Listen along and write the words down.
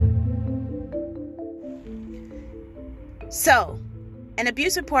So, an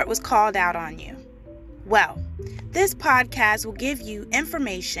abuse report was called out on you. Well, this podcast will give you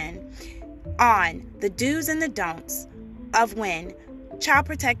information on the do's and the don'ts of when Child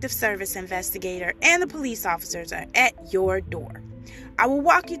Protective Service investigator and the police officers are at your door. I will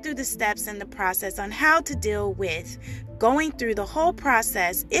walk you through the steps in the process on how to deal with going through the whole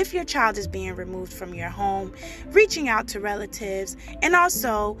process if your child is being removed from your home, reaching out to relatives, and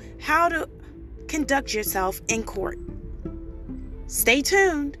also how to conduct yourself in court. Stay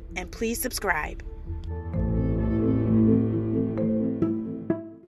tuned and please subscribe.